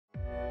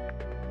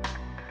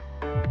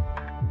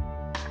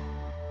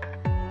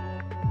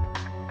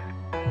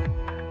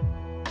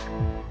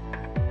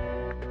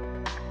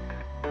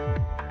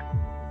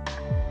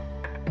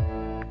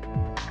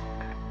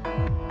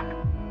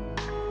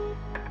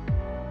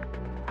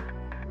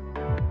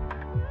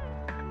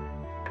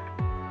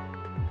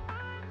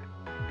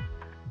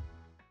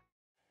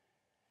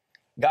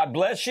God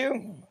bless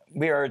you.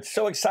 We are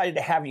so excited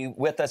to have you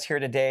with us here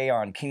today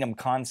on Kingdom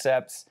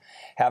Concepts.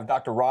 Have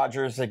Dr.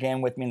 Rogers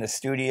again with me in the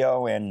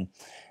studio. And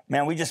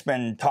man, we've just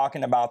been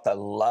talking about the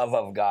love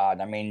of God.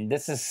 I mean,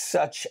 this is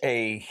such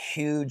a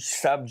huge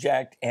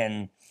subject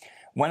and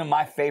one of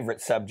my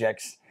favorite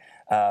subjects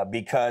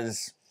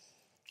because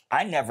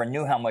I never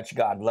knew how much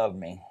God loved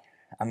me.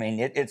 I mean,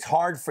 it's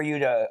hard for you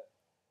to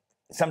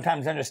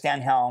sometimes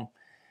understand how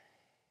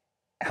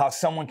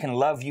someone can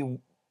love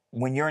you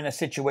when you're in a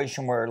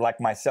situation where,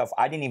 like myself,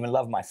 I didn't even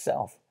love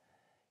myself,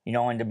 you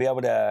know, and to be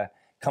able to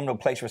come to a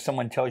place where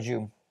someone tells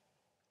you,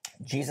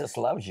 Jesus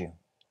loves you.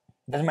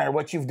 Doesn't matter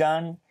what you've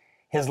done,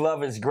 his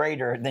love is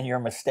greater than your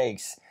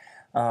mistakes.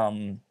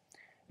 Man,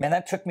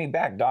 that took me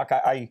back, Doc.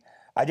 I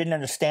didn't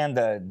understand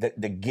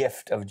the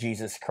gift of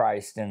Jesus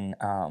Christ and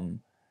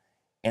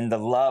the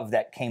love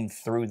that came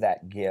through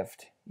that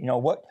gift. You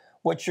know,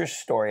 what's your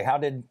story? How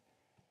did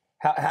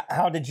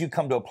you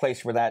come to a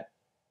place where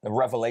the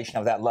revelation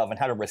of that love and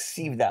how to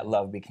receive that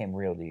love became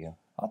real to you?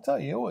 I'll tell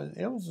you,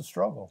 it was a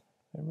struggle.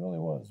 It really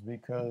was,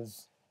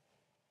 because,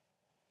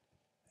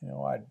 you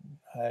know, I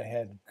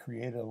had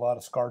created a lot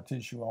of scar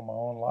tissue on my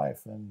own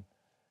life, and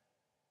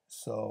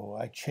so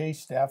I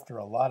chased after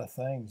a lot of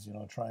things, you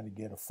know, trying to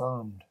get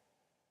affirmed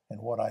in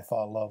what I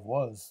thought love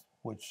was,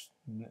 which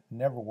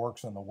never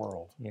works in the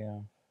world.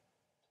 Yeah.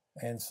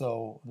 And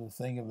so the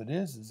thing of it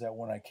is that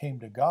when I came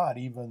to God,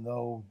 even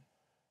though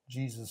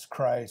Jesus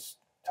Christ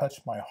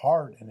touched my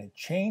heart and it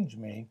changed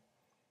me,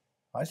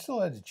 I still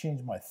had to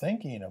change my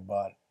thinking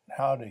about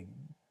how to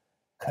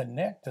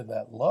connect to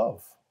that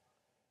love,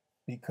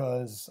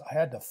 because I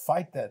had to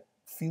fight that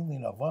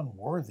feeling of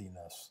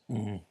unworthiness,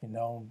 you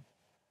know.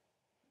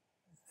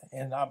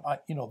 And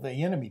you know,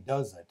 the enemy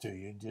does that to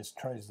you. It just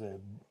tries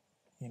to,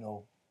 you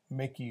know,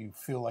 make you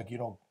feel like you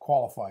don't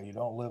qualify, you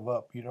don't live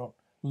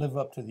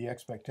up to the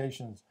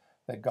expectations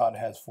that God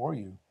has for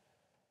you.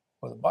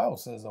 But the Bible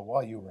says that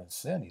while you were in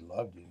sin, he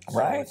loved you. So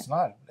right.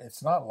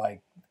 It's not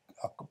like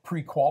a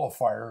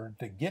pre-qualifier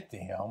to get to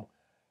him.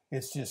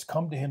 It's just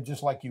come to him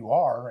just like you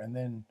are, and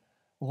then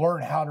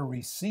learn how to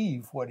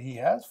receive what he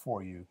has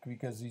for you,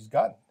 because he's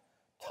got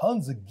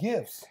tons of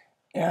gifts.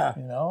 Yeah.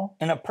 You know?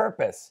 And a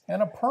purpose.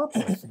 And a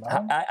purpose,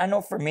 man. I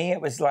know for me,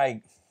 it was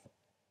like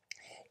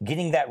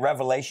getting that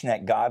revelation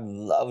that God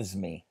loves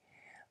me.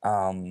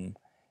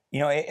 You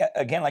know,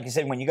 again, like you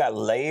said, when you got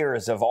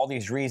layers of all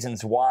these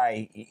reasons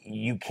why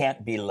you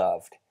can't be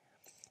loved.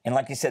 And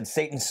like you said,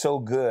 Satan's so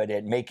good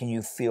at making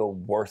you feel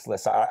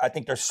worthless. I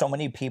think there's so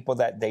many people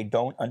that they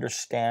don't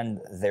understand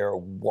their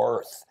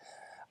worth.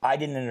 I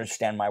didn't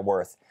understand my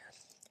worth.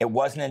 It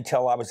wasn't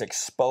until I was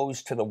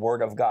exposed to the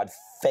Word of God,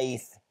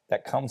 faith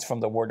that comes from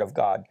the Word of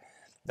God,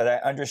 that I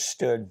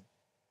understood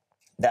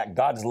that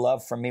God's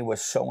love for me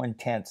was so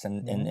intense,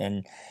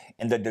 and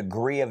the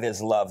degree of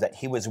his love that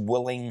he was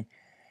willing,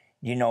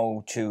 you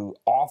know, to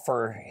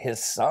offer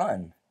his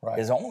son, right,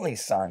 his only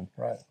son,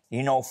 right,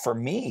 you know, for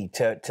me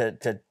to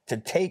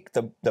take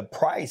the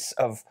price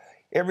of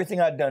everything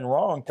I'd done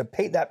wrong, to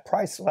pay that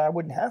price so I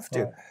wouldn't have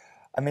to. Right.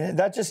 I mean,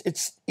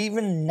 it's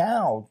even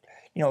now,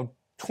 you know,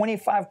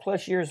 25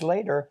 plus years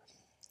later,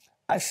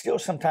 I still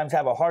sometimes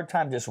have a hard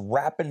time just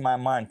wrapping my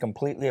mind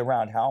completely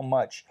around how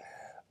much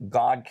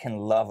God can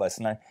love us.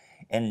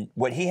 And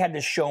what he had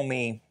to show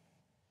me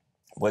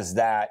was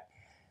that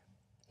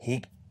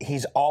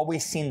he's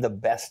always seen the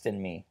best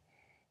in me.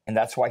 And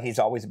that's why he's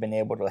always been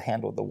able to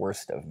handle the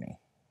worst of me.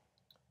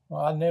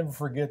 Well, I'll never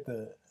forget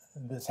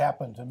this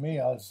happened to me.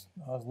 I was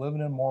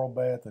living in Morro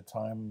Bay at the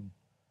time.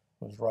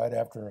 It was right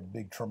after a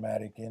big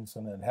traumatic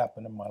incident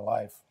happened in my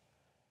life,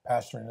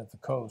 pastoring at the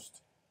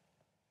coast.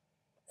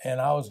 And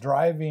I was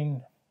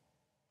driving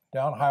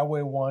down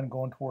Highway 1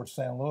 going towards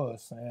San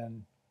Luis,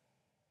 and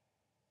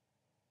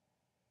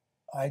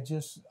I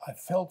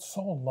felt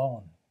so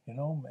alone, you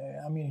know.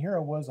 I mean, here I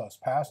was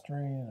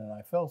pastoring, and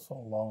I felt so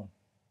alone.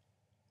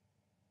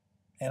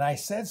 And I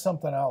said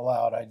something out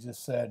loud. I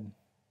just said,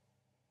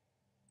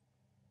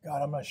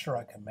 God, I'm not sure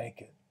I can make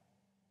it.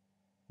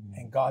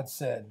 And God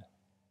said,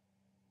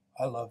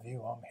 I love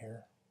you, I'm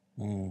here.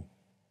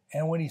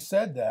 And when he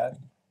said that,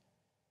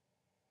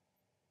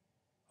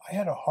 I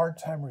had a hard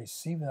time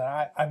receiving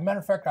that. Matter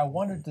of fact, I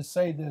wanted to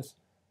say this,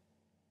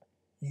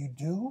 you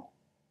do?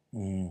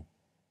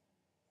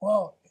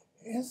 Well,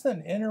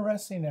 isn't it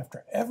interesting,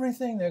 after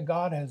everything that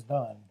God has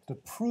done to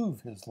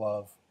prove his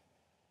love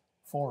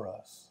for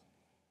us,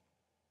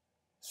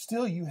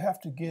 still you have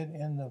to get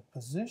in the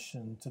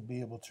position to be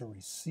able to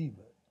receive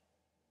it.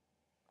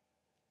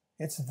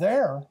 It's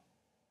there,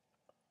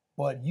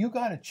 but you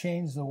got to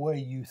change the way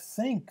you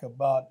think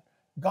about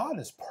God.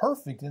 Is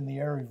perfect in the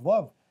area of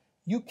love.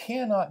 You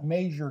cannot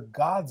measure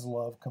God's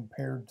love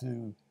compared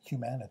to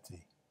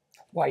humanity.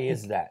 Why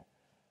is that?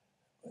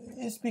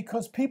 It's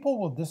because people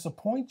will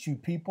disappoint you.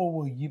 People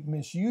will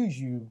misuse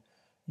you.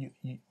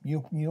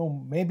 You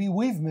know, maybe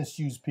we've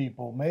misused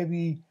people.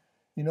 Maybe,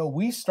 you know,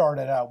 we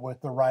started out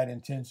with the right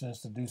intentions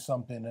to do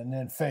something and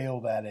then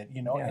failed at it,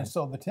 you know. Yeah. And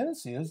so the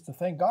tendency is to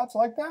think God's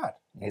like that.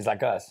 He's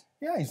like us.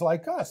 Yeah, he's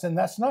like us. And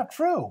that's not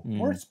true.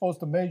 We're supposed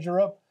to measure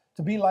up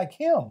to be like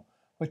him.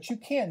 but you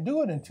can't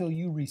do it until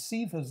you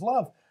receive his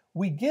love.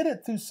 We get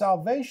it through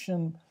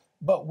salvation,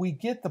 but we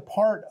get the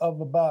part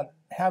of about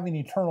having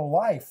eternal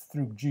life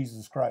through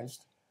Jesus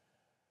Christ.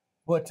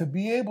 But to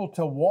be able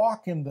to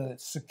walk in the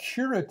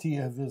security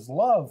of his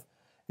love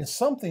is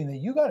something that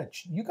you got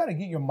to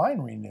get your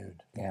mind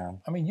renewed. Yeah.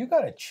 I mean, you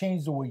got to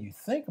change the way you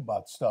think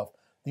about stuff.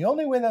 The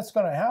only way that's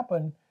going to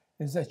happen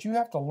is that you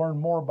have to learn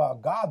more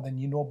about God than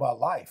you know about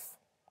life.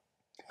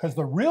 Because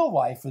the real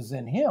life is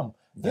in him.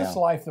 This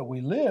life that we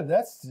live,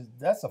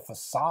 that's a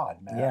facade,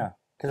 man. Yeah.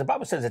 Because the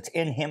Bible says it's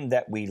in him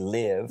that we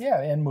live.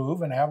 Yeah, and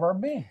move and have our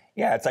being.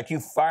 Yeah, it's like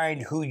you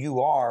find who you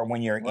are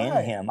when you're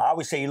in him. I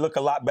always say you look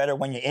a lot better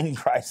when you're in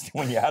Christ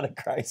than when you're out of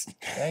Christ.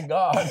 Thank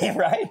God.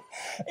 Right?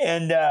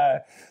 And,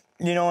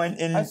 you know,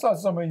 and I saw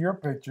some of your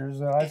pictures,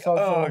 and I saw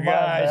some of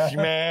gosh,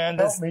 mine, man.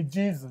 Help me,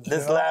 Jesus.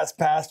 This last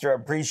pastor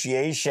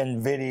appreciation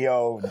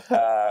video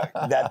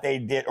that they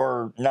did,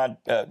 or not,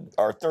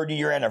 our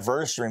 30-year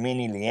anniversary,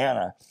 me and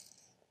Eliana.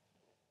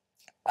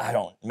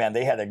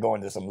 They had to go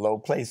into some low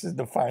places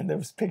to find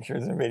those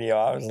pictures and video.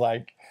 I was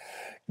like,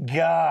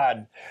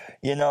 God,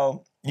 you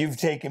know, you've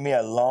taken me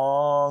a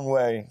long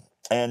way.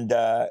 And,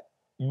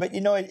 but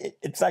you know,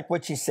 it's like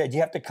what you said,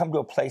 you have to come to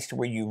a place to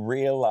where you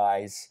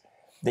realize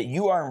that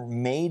you are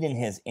made in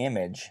his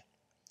image.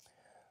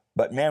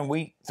 But man,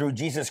 through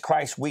Jesus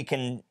Christ, we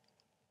can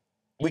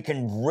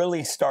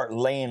really start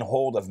laying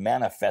hold of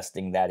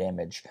manifesting that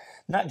image,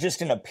 not just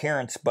in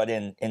appearance, but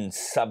in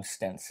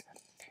substance.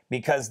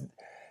 Because,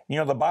 you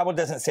know, the Bible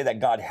doesn't say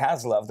that God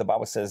has love. The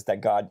Bible says that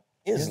God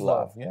is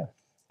love. Yeah.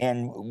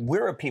 And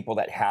we're a people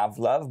that have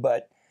love,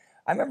 but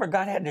I remember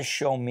God had to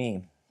show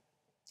me.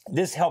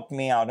 This helped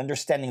me out,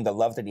 understanding the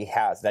love that he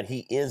has, that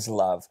he is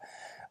love,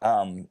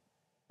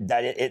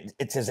 that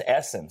it's his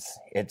essence.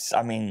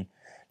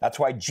 That's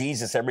why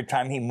Jesus, every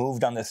time he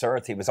moved on this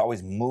earth, he was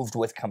always moved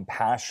with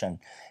compassion.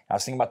 I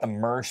was thinking about the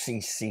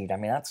mercy seat. I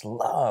mean, that's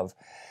love.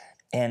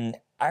 And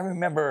I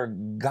remember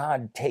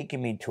God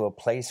taking me to a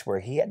place where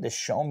he had to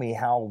show me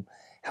how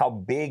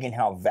big and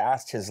how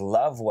vast his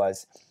love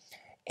was,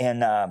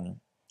 and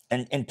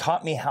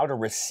taught me how to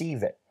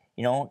receive it.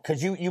 You know,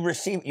 because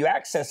you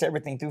access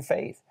everything through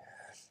faith,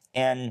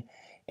 and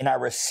I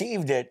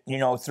received it, you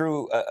know,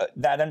 through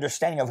that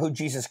understanding of who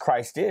Jesus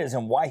Christ is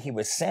and why he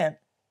was sent.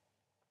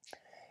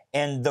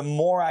 And the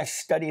more I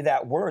study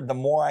that word, the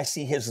more I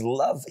see his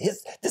love.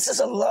 This is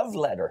a love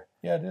letter.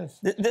 Yeah, it is.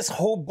 This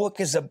whole book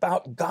is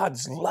about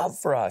God's love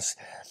for us.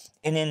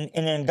 And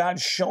in God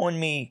showing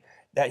me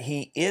that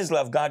he is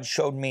love, God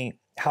showed me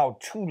how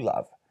to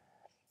love.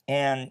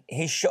 And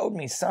he showed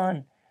me,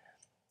 son,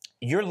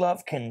 your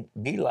love can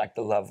be like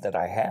the love that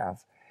I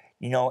have.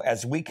 You know,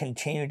 as we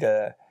continue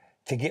to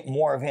get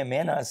more of him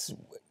in us,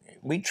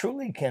 we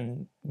truly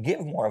can give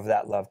more of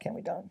that love, can't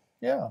we, Don?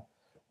 Yeah.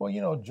 Well, you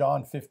know,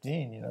 John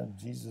 15, you know,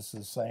 Jesus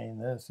is saying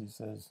this. He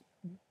says,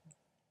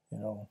 you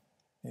know,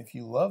 if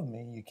you love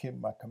me, you keep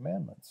my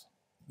commandments.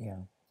 Yeah.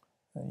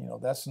 And, you know,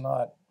 that's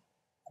not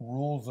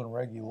rules and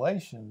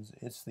regulations.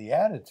 It's the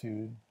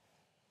attitude.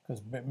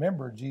 Because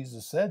remember,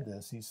 Jesus said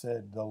this. He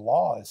said, the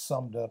law is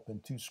summed up in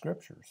 2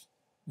 scriptures.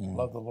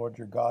 Love the Lord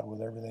your God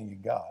with everything you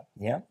got.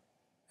 Yeah.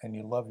 And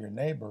you love your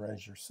neighbor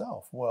as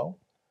yourself. Well,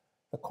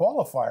 the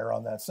qualifier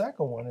on that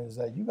second one is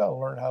that you got to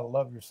learn how to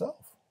love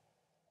yourself.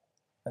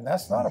 And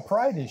that's not a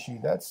pride issue.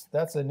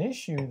 That's an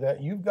issue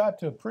that you've got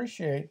to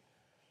appreciate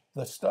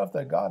the stuff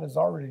that God has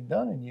already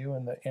done in you,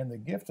 and the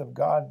gift of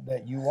God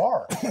that you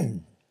are.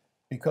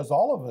 Because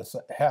all of us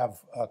have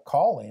a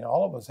calling,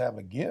 all of us have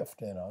a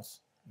gift in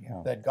us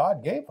that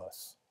God gave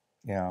us.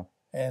 Yeah.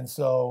 And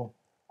so,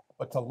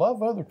 but to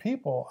love other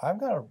people, I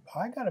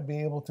got to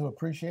be able to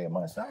appreciate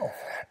myself.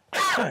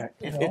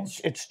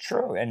 It's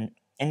true.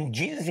 And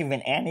Jesus even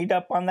anteed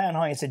up on that,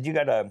 huh? He said, you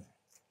got to,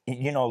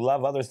 you know,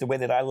 love others the way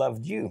that I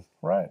loved you.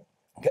 Right.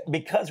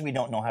 Because we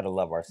don't know how to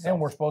love ourselves. And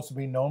we're supposed to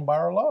be known by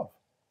our love.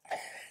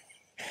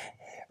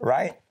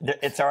 Right?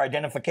 It's our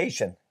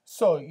identification.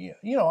 So, you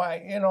know,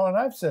 and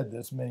I've said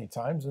this many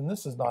times, and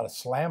this is not a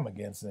slam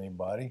against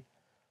anybody,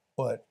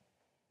 but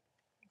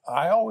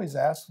I always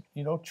ask,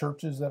 you know,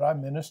 churches that I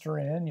minister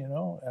in, you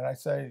know, and I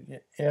say,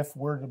 if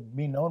we're to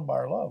be known by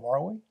our love,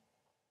 are we?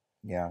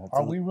 Yeah.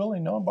 Are we really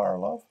known by our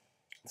love?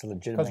 It's a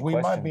legitimate question. Because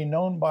we might be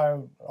known by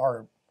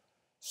our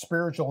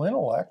spiritual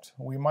intellect.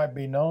 We might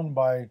be known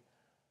by,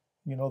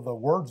 you know, the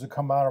words that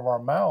come out of our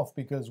mouth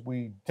because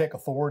we take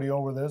authority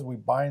over this, we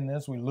bind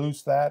this, we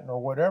loose that, or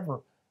whatever.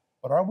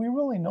 But are we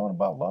really known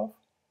about love?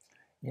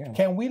 Yeah.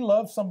 Can we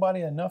love somebody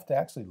enough to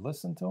actually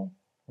listen to them?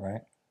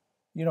 Right.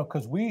 You know,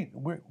 because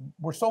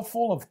we're so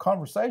full of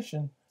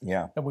conversation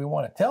that we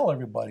want to tell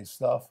everybody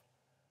stuff.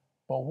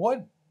 But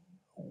what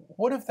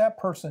if that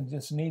person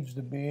just needs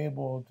to be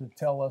able to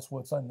tell us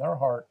what's in their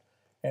heart,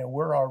 and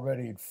we're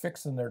already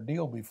fixing their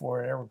deal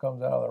before it ever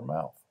comes out of their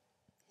mouth?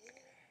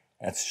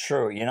 That's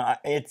true. You know, I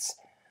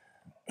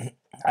think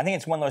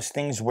it's one of those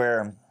things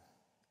where,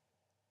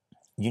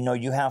 you know,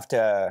 you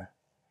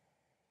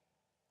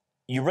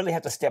really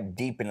have to step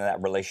deep into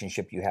that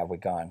relationship you have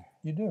with God.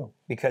 You do.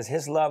 Because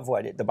his love,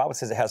 the Bible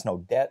says it has no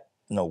depth,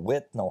 no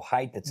width, no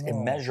height. It's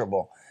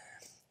immeasurable.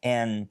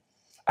 And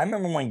I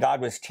remember when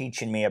God was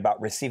teaching me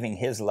about receiving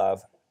his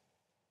love,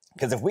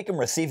 because if we can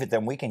receive it,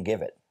 then we can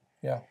give it.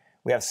 Yeah.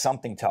 We have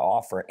something to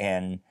offer.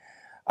 And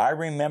I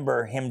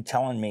remember him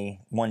telling me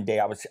one day,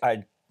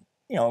 I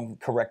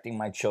correcting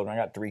my children.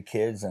 I got 3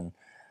 kids, and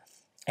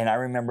I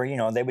remember,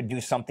 they would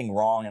do something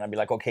wrong, and I'd be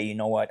like, okay, you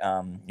know what?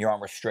 You're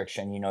on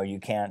restriction. You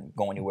can't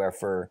go anywhere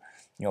for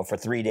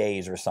 3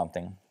 days or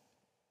something.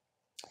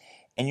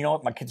 And you know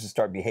what? My kids would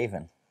start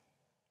behaving.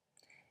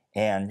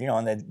 And,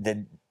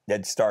 and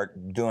they'd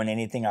start doing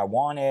anything I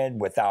wanted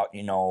without,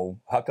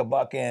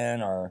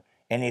 huckabucking or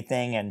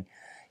anything. And,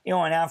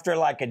 and after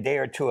like a day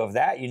or two of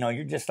that,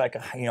 you're just like,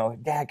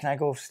 Dad, can I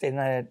go stay the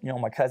night at,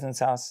 my cousin's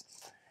house?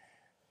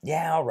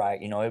 Yeah, all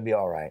right. It'll be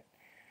all right.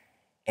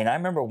 And I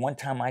remember one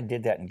time I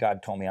did that and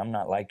God told me, I'm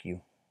not like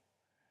you.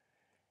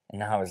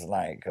 And I was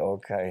like,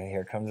 okay,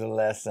 here comes a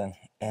lesson.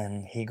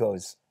 And he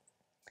goes,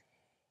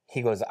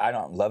 I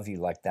don't love you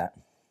like that.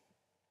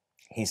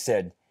 He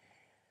said,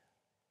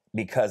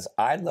 because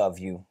I love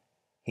you,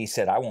 he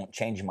said, I won't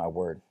change my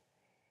word.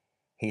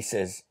 He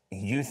says,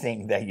 you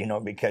think that,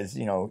 because,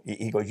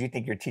 he goes, you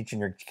think you're teaching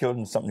your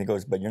children something. He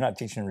goes, but you're not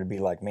teaching them to be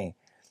like me.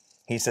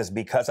 He says,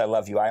 because I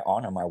love you, I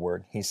honor my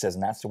word. He says,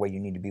 and that's the way you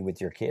need to be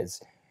with your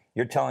kids.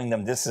 You're telling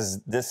them this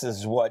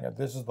is what. Yeah,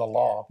 this is the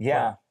law.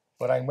 Yeah.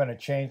 But I'm going to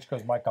change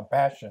because my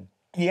compassion.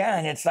 Yeah,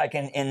 and it's like,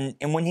 and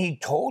when he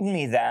told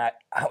me that,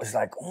 I was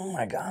like, oh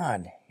my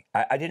God.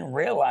 I didn't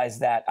realize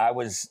that I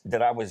was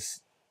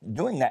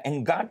doing that.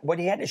 And God, what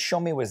he had to show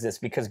me was this,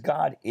 because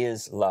God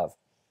is love.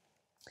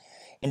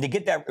 And to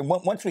get that,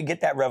 once we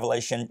get that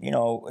revelation,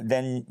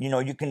 then,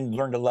 you can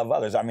learn to love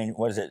others. I mean,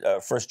 what is it?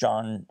 1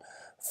 John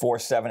 4,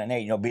 7, and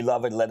 8,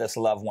 beloved, let us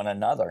love one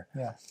another.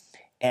 Yeah.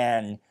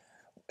 And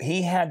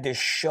he had to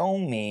show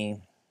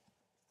me,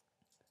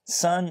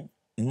 son,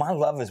 my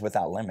love is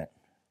without limit.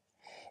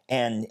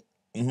 And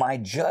my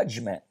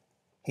judgment,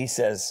 he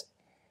says,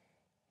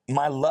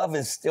 my love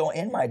is still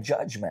in my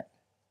judgment.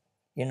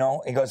 He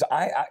goes,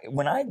 I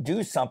when I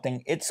do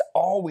something, it's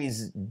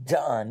always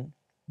done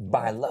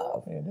by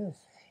love. It is.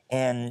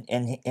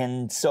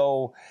 And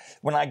so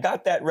when I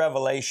got that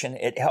revelation,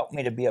 it helped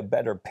me to be a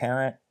better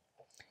parent.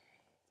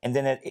 And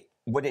then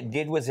what it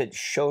did was it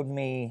showed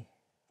me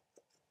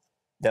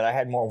that I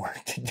had more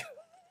work to do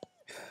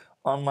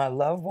on my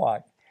love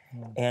walk.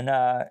 And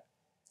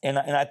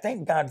I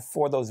thank God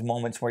for those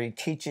moments where he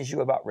teaches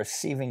you about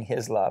receiving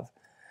his love.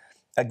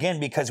 Again,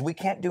 because we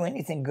can't do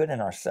anything good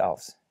in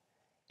ourselves.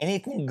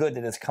 Anything good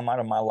that has come out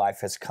of my life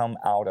has come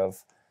out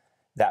of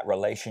that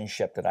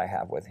relationship that I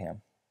have with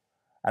him.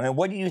 I mean,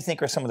 what do you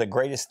think are some of the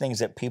greatest things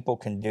that people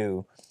can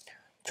do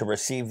to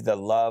receive the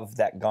love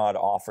that God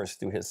offers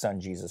through his son,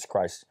 Jesus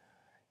Christ?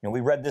 We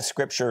read this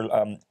scripture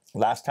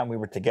last time we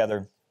were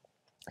together.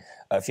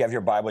 If you have your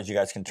Bibles, you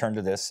guys can turn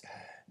to this.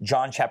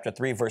 John chapter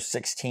 3, verse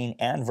 16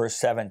 and verse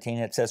 17.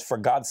 It says, for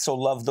God so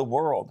loved the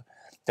world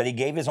that he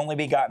gave his only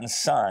begotten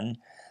son,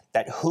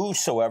 that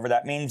whosoever,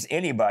 that means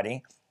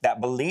anybody, that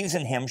believes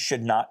in him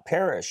should not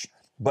perish,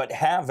 but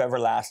have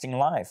everlasting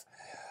life.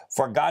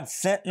 For God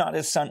sent not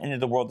his son into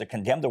the world to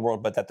condemn the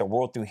world, but that the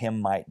world through him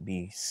might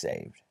be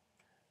saved.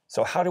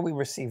 So how do we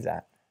receive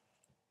that?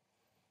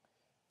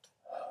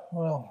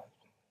 Well,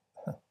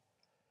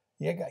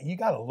 you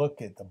got to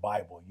look at the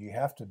Bible. You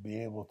have to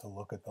be able to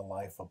look at the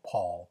life of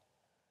Paul.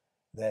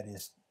 That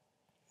is,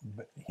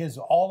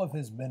 all of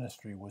his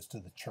ministry was to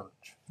the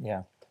church.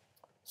 Yeah.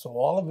 So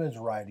all of his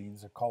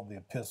writings are called the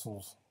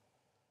epistles,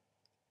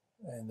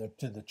 and they're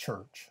to the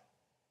church.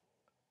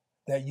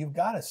 That you've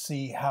got to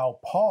see how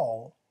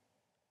Paul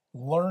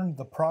learned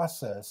the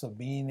process of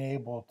being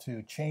able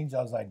to change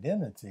his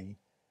identity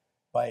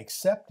by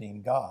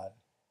accepting God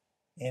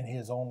in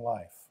his own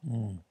life.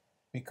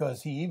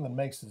 Because he even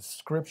makes the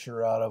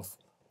scripture out of,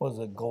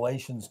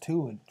 Galatians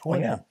 2 and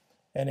 20. Oh, yeah.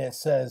 And it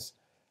says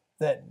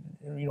that,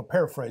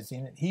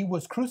 paraphrasing it, he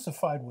was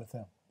crucified with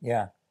him.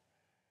 Yeah.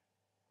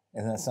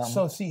 Isn't that something?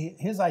 So see,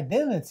 his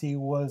identity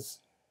was,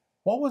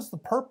 what was the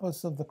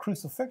purpose of the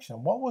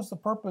crucifixion? What was the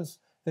purpose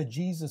that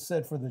Jesus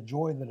said for the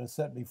joy that is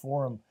set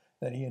before him,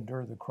 that he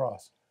endured the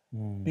cross?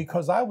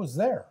 Because I was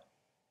there.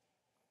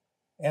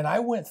 And I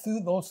went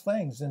through those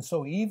things. And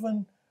so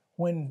even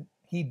when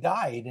he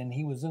died and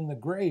he was in the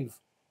grave,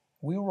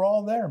 we were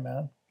all there,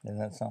 man. Isn't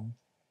that something?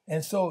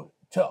 And so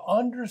to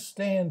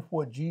understand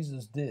what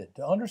Jesus did,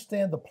 to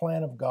understand the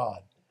plan of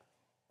God,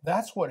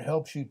 that's what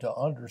helps you to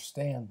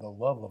understand the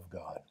love of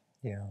God.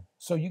 Yeah.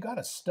 So you got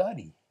to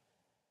study.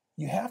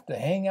 You have to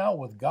hang out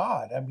with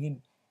God. I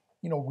mean,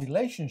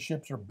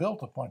 relationships are built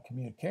upon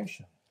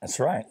communication. That's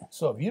right.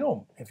 So if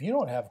you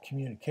don't have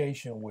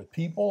communication with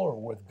people or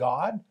with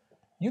God,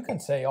 you can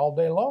say all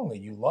day long that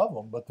you love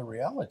them, but the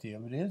reality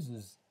of it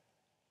is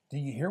do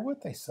you hear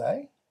what they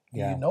say? Do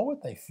you know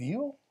what they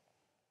feel?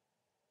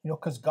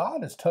 Because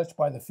God is touched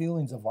by the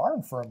feelings of our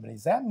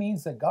infirmities. That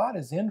means that God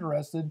is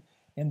interested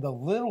in the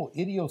little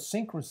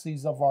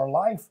idiosyncrasies of our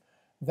life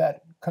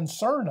that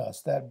concern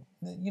us, that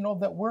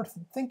we're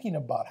thinking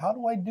about. How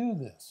do I do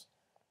this?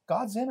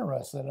 God's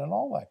interested in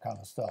all that kind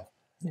of stuff.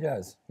 He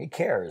does. He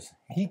cares.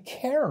 He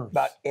cares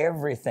About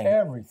everything.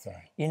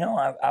 everything. You know,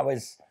 I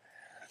was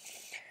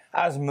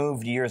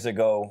moved years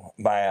ago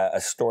by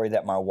a story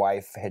that my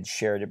wife had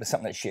shared. It was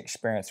something that she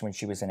experienced when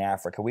she was in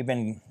Africa. We've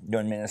been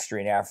doing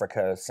ministry in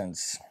Africa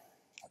since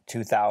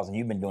 2000.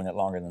 You've been doing it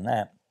longer than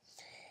that.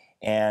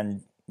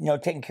 And, you know,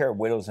 taking care of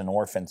widows and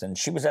orphans. And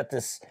she was at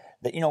this,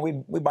 you know,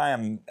 we buy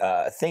them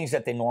things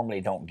that they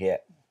normally don't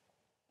get,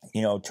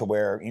 you know, to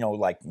where, you know,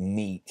 like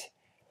meat,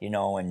 you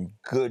know, and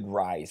good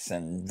rice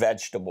and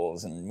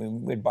vegetables,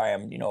 and we'd buy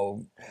them, you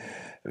know,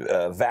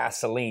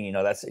 Vaseline, you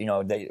know, that's, you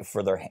know, they,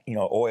 for their, you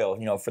know, oil,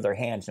 you know, for their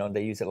hands, you know,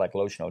 they use it like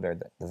lotion over there,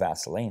 the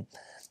Vaseline.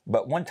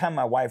 But one time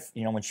my wife,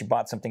 you know, when she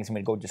bought some things and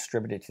we'd go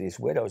distribute it to these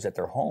widows at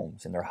their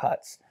homes, in their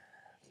huts,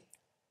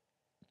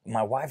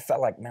 my wife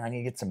felt like, man, I need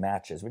to get some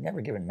matches. We'd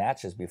never given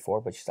matches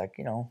before, but she's like,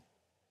 you know,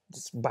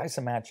 just buy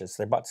some matches.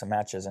 They bought some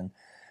matches. And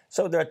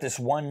so they're at this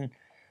one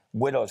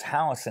widow's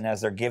house, and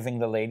as they're giving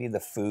the lady the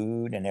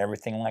food and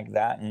everything like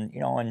that, and, you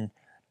know, and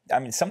I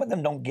mean, some of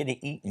them don't get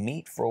to eat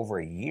meat for over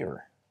a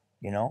year,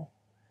 you know?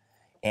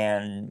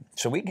 And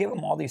so we give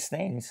them all these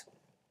things,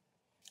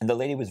 and the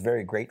lady was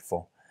very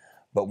grateful.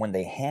 But when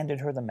they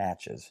handed her the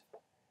matches,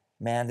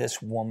 man,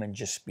 this woman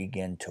just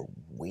began to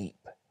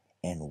weep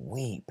and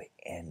weep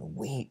and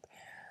weep.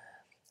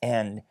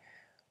 And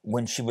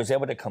when she was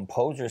able to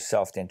compose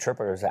herself, the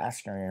interpreter was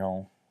asking her, you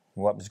know,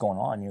 what was going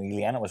on. You know,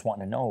 Eliana was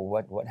wanting to know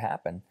what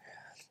happened.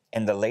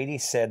 And the lady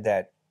said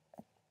that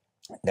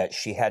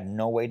she had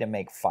no way to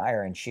make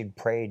fire, and she'd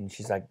prayed, and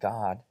she's like,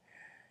 God,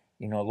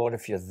 you know, Lord,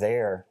 if you're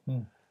there,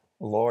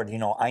 Lord, you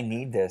know, I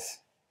need this.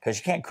 Because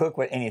you can't cook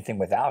with anything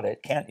without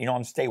it. Can't, you know,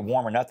 and stay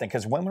warm or nothing.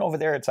 Because women over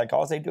there, it's like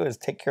all they do is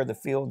take care of the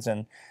fields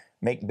and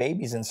make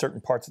babies in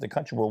certain parts of the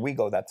country where we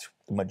go. That's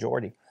the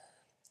majority.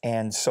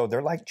 And so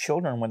they're like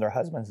children when their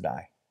husbands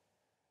die.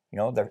 You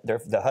know,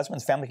 the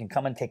husband's family can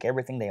come and take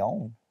everything they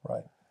own.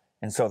 Right.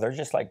 And so they're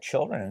just like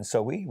children. And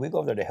so we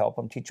go there to help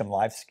them, teach them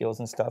life skills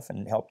and stuff,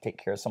 and help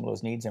take care of some of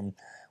those needs. And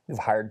we've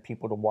hired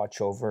people to watch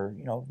over,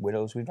 you know,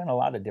 widows. We've done a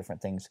lot of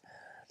different things.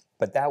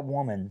 But that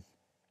woman,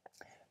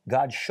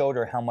 God showed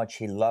her how much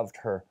he loved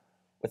her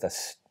with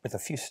a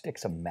few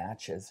sticks of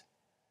matches.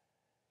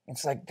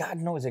 It's like God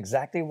knows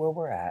exactly where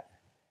we're at.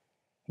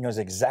 He knows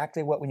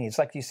exactly what we need. It's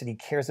like you said, he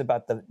cares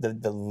about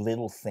the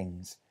little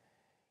things.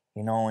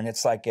 You know, and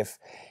it's like if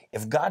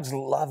God's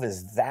love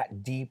is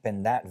that deep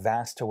and that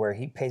vast to where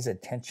he pays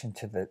attention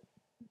to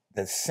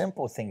the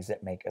simple things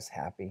that make us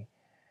happy,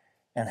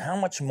 and how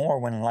much more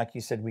when, like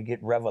you said, we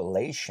get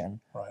revelation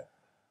Right.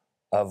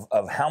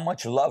 of how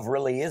much love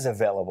really is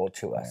available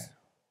to us. Right.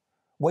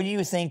 What do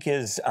you think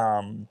is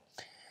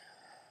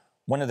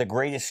one of the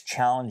greatest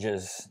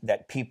challenges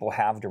that people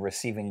have to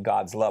receiving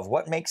God's love?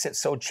 What makes it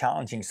so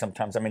challenging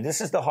sometimes? I mean,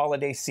 this is the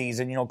holiday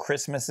season. You know,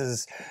 Christmas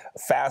is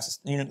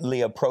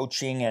fastly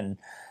approaching, and,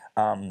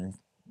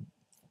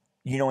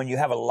 you know, and you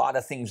have a lot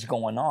of things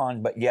going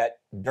on, but yet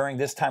during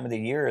this time of the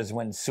year is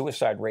when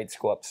suicide rates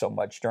go up so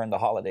much during the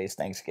holidays,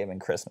 Thanksgiving,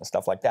 Christmas,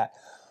 stuff like that.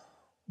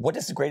 What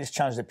is the greatest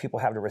challenge that people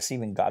have to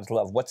receiving God's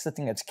love? What's the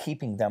thing that's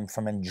keeping them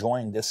from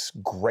enjoying this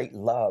great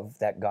love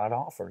that God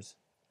offers?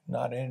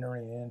 Not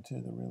entering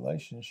into the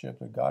relationship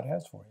that God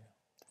has for you.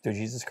 Through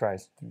Jesus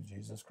Christ. Through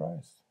Jesus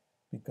Christ.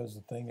 Because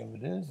the thing of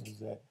it is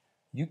that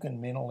you can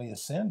mentally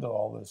ascend to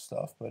all this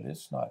stuff, but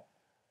it's not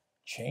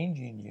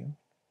changing you.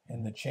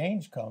 And the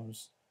change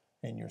comes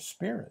in your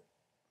spirit.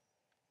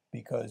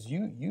 Because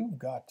you've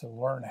got to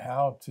learn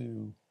how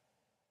to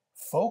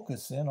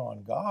focus in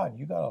on God.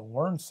 You got to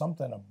learn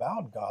something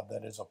about God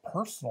that is a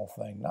personal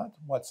thing, not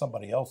what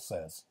somebody else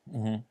says.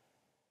 Mm-hmm.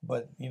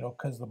 But, you know,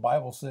 because the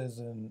Bible says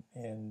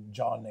in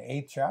John, the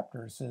 8th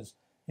chapter, it says,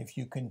 if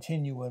you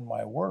continue in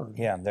my word.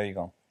 Yeah, there you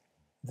go.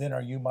 Then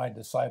are you my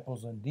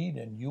disciples indeed,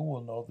 and you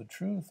will know the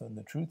truth, and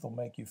the truth will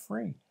make you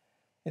free.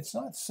 It's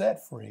not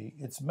set free,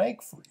 it's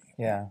make free.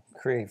 Yeah,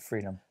 create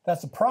freedom.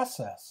 That's a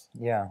process.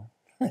 Yeah.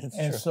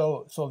 And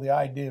so the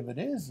idea of it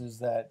is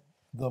that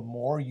the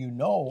more you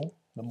know,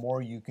 the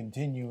more you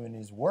continue in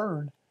his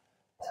word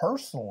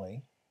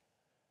personally,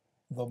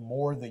 the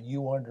more that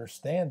you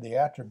understand the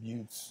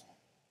attributes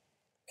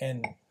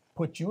and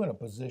put you in a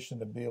position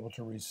to be able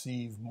to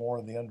receive more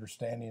of the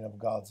understanding of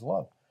God's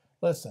love.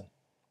 Listen,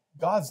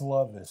 God's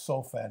love is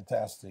so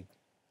fantastic.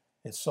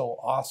 It's so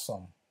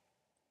awesome.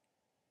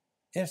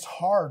 It's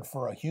hard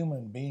for a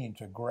human being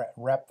to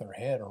wrap their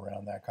head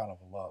around that kind of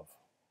love.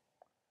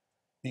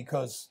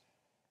 Because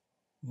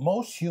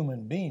most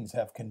human beings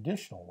have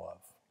conditional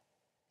love.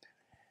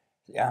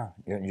 Yeah,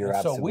 you're and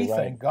absolutely right. So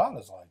we think God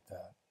is like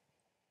that.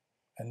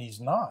 And he's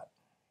not.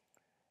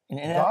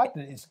 And God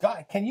is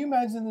God. Can you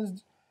imagine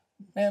this?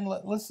 Man,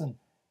 listen,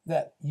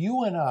 that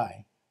you and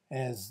I,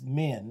 as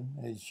men,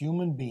 as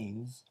human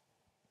beings,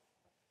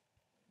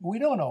 we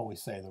don't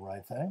always say the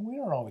right thing. We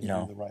don't always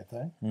do the right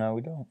thing. No,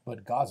 we don't.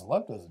 But God's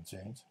love doesn't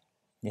change.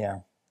 Yeah.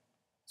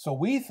 So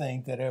we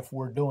think that if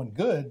we're doing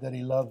good, that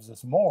he loves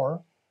us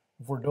more.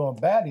 If we're doing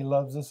bad, he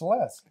loves us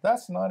less.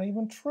 That's not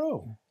even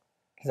true.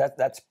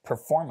 That's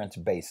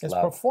performance-based love.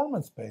 It's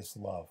performance-based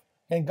love.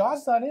 And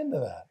God's not into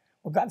that.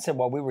 Well, God said,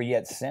 while we were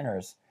yet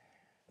sinners,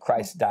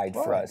 Christ died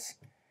for Right. us.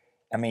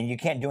 I mean, you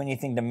can't do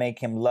anything to make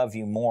him love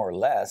you more or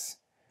less,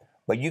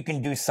 but you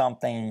can do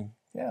something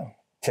Yeah.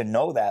 to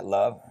know that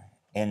love.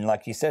 And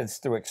like you said, it's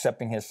through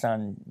accepting his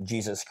son,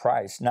 Jesus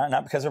Christ,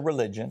 not because of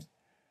religion,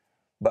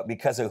 but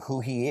because of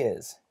who he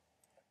is.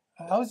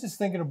 I was just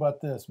thinking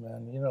about this,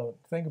 man. You know,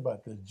 think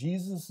about this.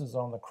 Jesus is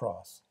on the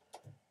cross,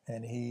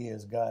 and he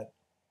has got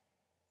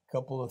a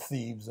couple of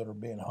thieves that are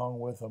being hung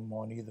with him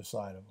on either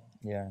side of him.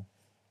 Yeah.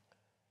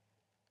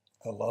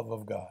 The love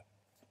of God.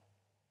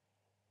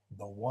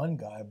 The one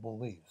guy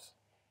believes.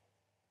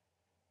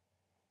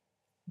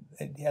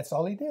 That's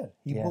all he did.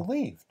 He Yeah.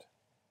 believed.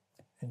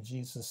 And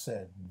Jesus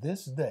said,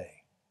 "This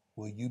day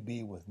will you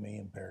be with me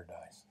in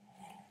paradise."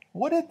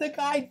 What did the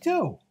guy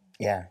do?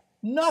 Yeah.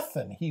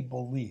 Nothing. He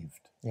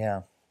believed.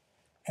 Yeah.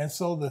 And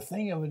so the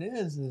thing of it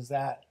is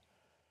that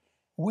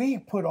we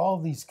put all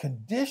these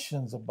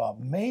conditions about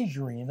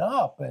measuring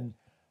up, and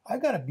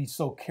I've got to be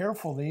so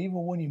careful that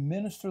even when you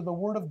minister the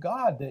word of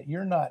God, that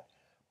you're not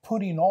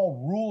putting all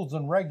rules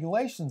and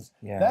regulations.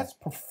 Yeah. That's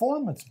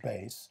performance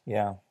based.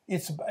 Yeah.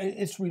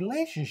 It's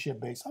relationship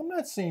based. I'm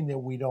not saying that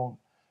we don't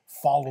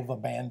follow the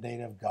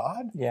mandate of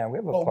God, Yeah. We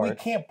have a but we part.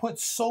 can't put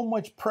so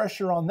much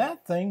pressure on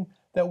that thing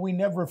that we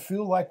never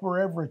feel like we're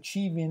ever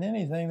achieving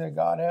anything that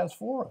God has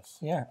for us.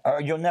 Yeah,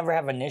 or you'll never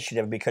have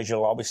initiative because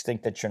you'll always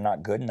think that you're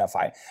not good enough.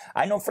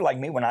 I know for like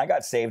me, when I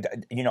got saved,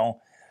 you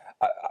know,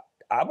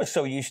 I was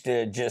so used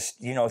to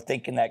just, you know,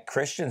 thinking that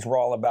Christians were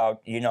all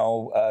about, you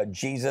know,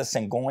 Jesus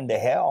and going to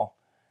hell,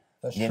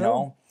 That's you true.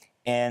 know,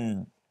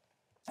 and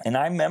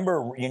I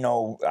remember, you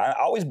know, I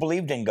always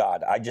believed in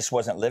God. I just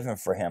wasn't living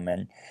for him.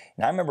 And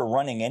I remember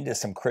running into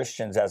some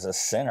Christians as a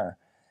sinner.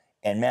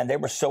 And man, they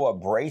were so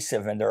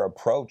abrasive in their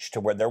approach to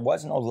where there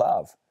was no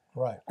love.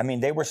 Right. I mean,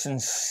 they were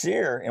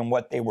sincere in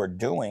what they were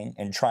doing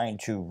and trying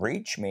to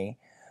reach me,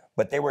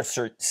 but they were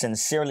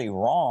sincerely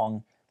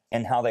wrong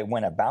in how they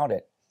went about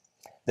it.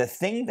 The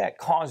thing that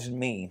caused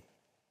me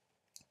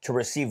to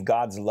receive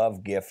God's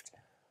love gift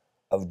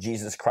of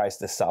Jesus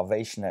Christ, the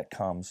salvation that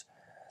comes,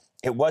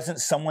 it wasn't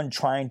someone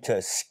trying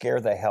to scare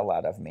the hell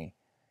out of me,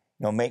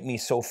 you know, make me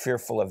so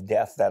fearful of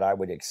death that I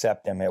would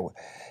accept him.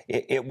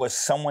 It was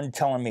someone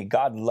telling me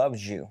God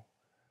loves you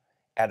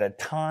at a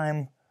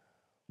time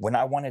when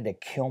I wanted to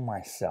kill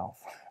myself.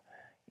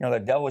 You know, the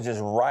devil was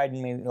just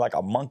riding me like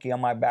a monkey on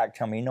my back,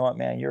 telling me, you know what,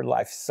 man, your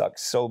life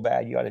sucks so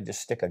bad. You ought to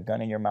just stick a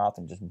gun in your mouth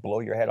and just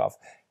blow your head off.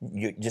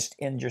 You just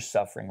end your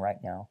suffering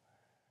right now.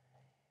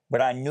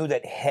 But I knew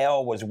that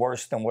hell was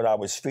worse than what I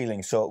was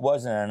feeling, so it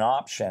wasn't an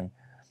option.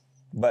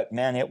 But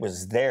man, it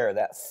was there,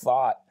 that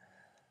thought.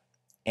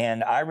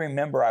 And I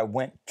remember I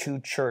went to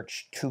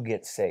church to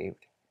get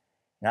saved.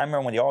 And I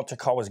remember when the altar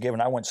call was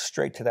given, I went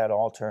straight to that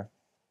altar.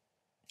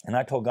 And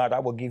I told God, I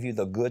will give you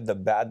the good, the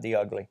bad, the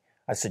ugly.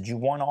 I said, you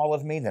want all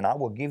of me? Then I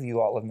will give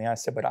you all of me. I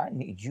said, but I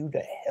need you to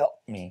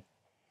help me.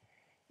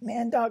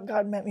 Man,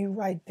 God met me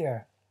right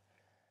there.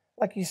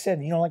 Like you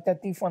said, you know, like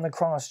that thief on the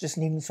cross, just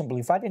needing some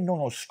belief. I didn't know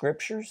no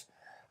scriptures.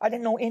 I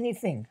didn't know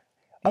anything.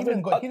 He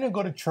didn't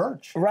go to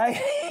church. Right?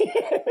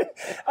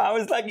 I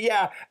was like,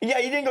 yeah, he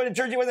didn't go to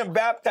church. He wasn't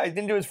baptized,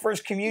 didn't do his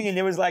first communion.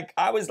 It was like,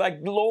 I was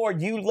like,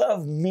 Lord, you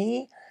love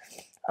me?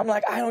 I'm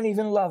like, I don't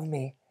even love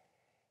me.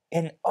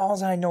 And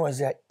all I know is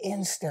that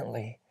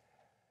instantly,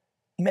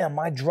 man,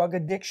 my drug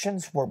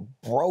addictions were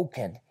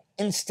broken.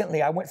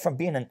 Instantly, I went from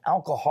being an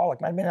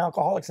alcoholic. I've been an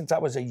alcoholic since I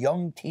was a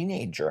young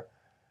teenager.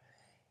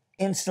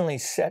 Instantly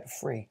set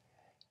free.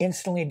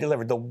 Instantly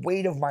delivered. The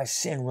weight of my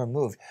sin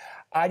removed.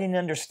 I didn't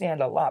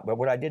understand a lot, but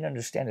what I did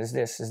understand is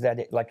this, is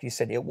that, like you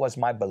said, it was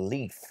my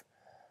belief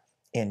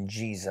in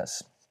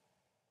Jesus.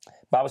 The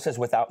Bible says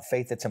without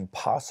faith, it's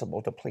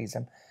impossible to please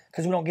him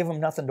because we don't give him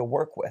nothing to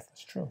work with.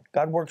 That's true.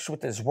 God works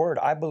with his word.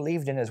 I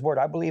believed in his word.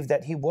 I believed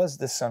that he was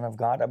the Son of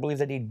God. I believe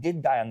that he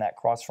did die on that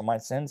cross for my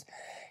sins.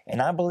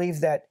 And I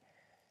believe that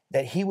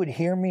he would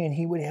hear me and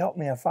he would help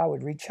me if I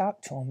would reach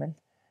out to him.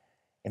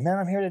 And man,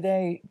 I'm here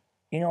today.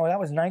 You know,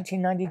 that was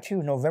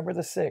 1992, November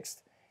the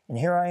 6th. And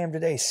here I am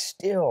today,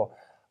 still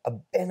a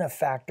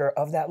benefactor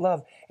of that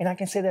love. And I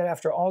can say that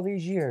after all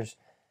these years,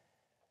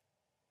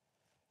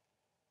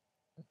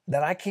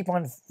 that I keep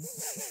on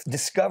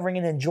discovering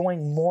and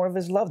enjoying more of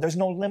his love. There's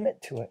no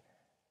limit to it.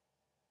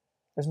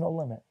 There's no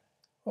limit.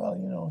 Well,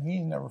 you know,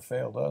 he's never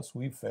failed us.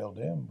 We've failed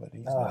him, but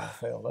he's never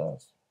failed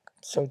us.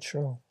 So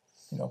true.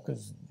 You know,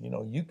 because, you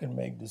know, you can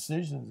make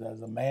decisions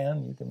as a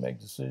man. You can make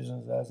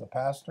decisions as a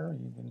pastor.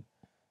 You can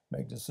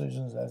make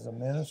decisions as a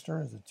minister,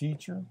 as a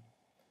teacher.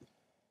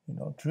 You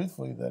know,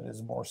 truthfully, that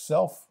is more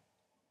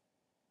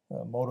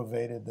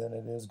self-motivated than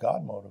it is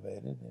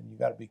God-motivated. And you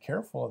got to be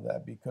careful of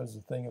that because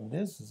the thing of it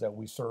is that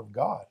we serve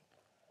God.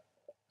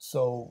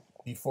 So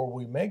before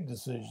we make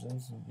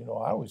decisions, you know,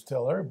 I always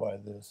tell everybody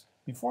this,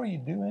 before you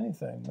do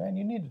anything, man,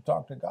 you need to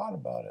talk to God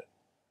about it.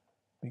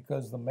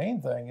 Because the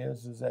main thing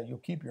is that you'll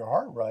keep your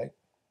heart right.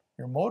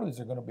 Your motives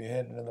are going to be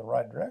headed in the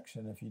right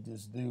direction if you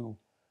just do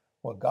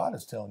what God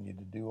is telling you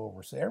to do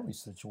over every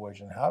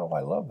situation. How do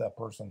I love that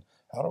person?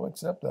 How do I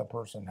accept that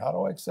person? How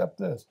do I accept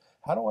this?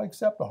 How do I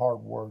accept a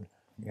hard word?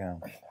 Yeah.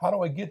 How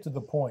do I get to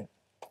the point?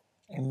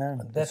 Amen.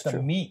 that That's the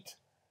true. meat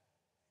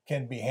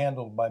can be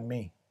handled by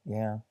me.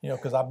 Yeah. You know,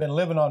 because I've been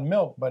living on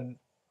milk, but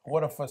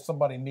what if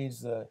somebody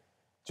needs to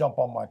jump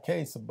on my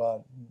case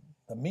about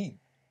the meat?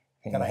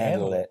 Can I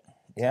handle it?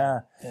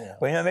 Yeah. Yeah.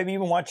 Well, you know, maybe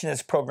you've been watching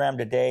this program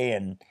today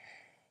and,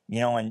 you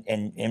know,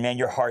 and man,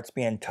 your heart's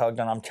being tugged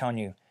on. I'm telling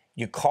you,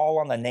 you call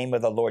on the name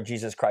of the Lord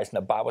Jesus Christ, and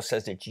the Bible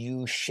says that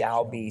you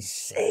shall be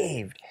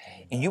saved.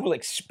 And you will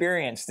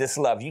experience this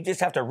love. You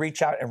just have to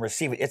reach out and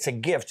receive it. It's a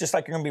gift, just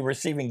like you're going to be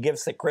receiving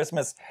gifts at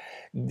Christmas.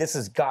 This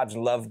is God's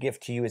love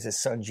gift to you as his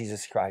son,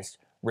 Jesus Christ.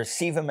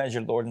 Receive him as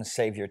your Lord and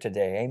Savior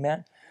today.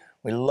 Amen.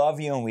 We love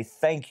you and we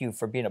thank you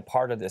for being a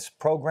part of this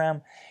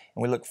program.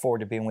 And we look forward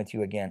to being with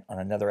you again on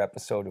another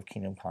episode of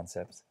Kingdom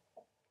Concepts.